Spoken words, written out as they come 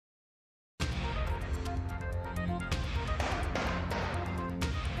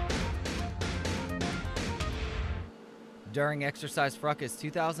During Exercise FRUKUS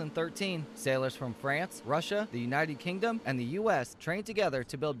 2013, sailors from France, Russia, the United Kingdom, and the U.S. trained together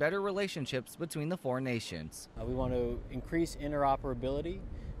to build better relationships between the four nations. We want to increase interoperability,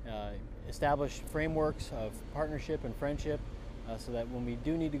 establish frameworks of partnership and friendship so that when we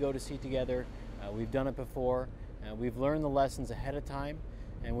do need to go to sea together, we've done it before, we've learned the lessons ahead of time,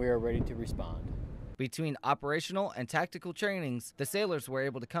 and we are ready to respond. Between operational and tactical trainings, the sailors were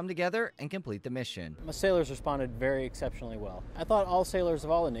able to come together and complete the mission. The sailors responded very exceptionally well. I thought all sailors of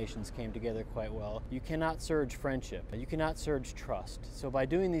all the nations came together quite well. You cannot surge friendship. You cannot surge trust. So by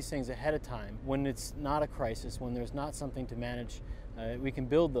doing these things ahead of time, when it's not a crisis, when there's not something to manage, we can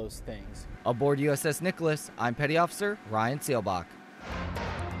build those things. Aboard USS Nicholas, I'm Petty Officer Ryan Seelbach.